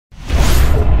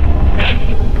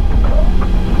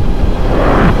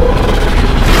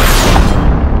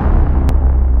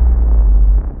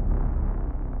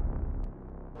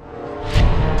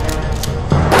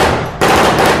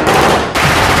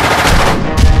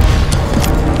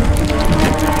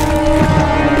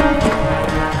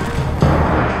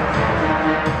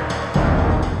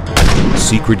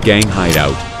secret gang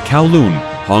hideout, Kowloon,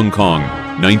 Hong Kong,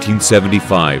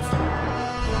 1975.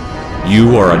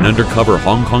 You are an undercover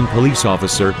Hong Kong police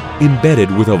officer embedded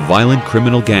with a violent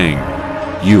criminal gang.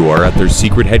 You are at their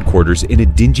secret headquarters in a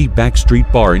dingy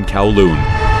backstreet bar in Kowloon.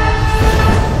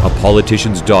 A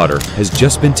politician's daughter has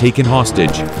just been taken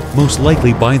hostage, most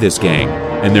likely by this gang,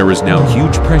 and there is now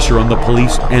huge pressure on the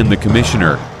police and the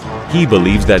commissioner. He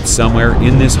believes that somewhere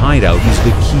in this hideout is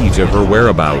the key to her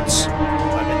whereabouts.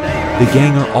 The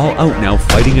gang are all out now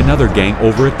fighting another gang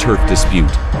over a turf dispute,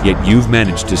 yet you've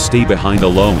managed to stay behind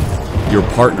alone. Your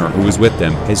partner who is with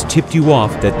them has tipped you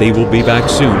off that they will be back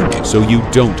soon, so you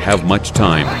don't have much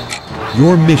time.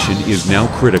 Your mission is now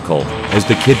critical, as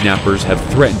the kidnappers have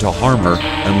threatened to harm her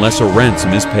unless a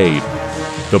ransom is paid.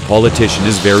 The politician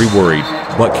is very worried,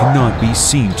 but cannot be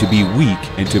seen to be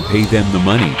weak and to pay them the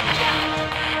money.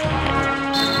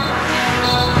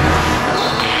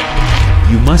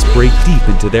 You must break deep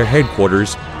into their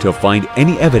headquarters to find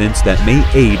any evidence that may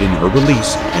aid in her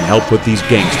release and help put these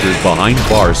gangsters behind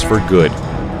bars for good.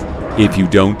 If you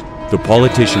don't, the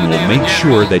politician will make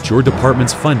sure that your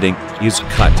department's funding is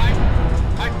cut.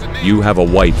 You have a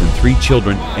wife and 3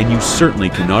 children, and you certainly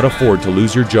cannot afford to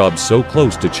lose your job so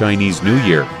close to Chinese New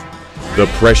Year. The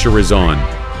pressure is on.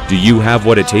 Do you have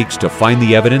what it takes to find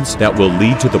the evidence that will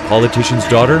lead to the politician's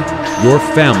daughter? Your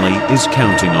family is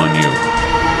counting on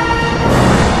you.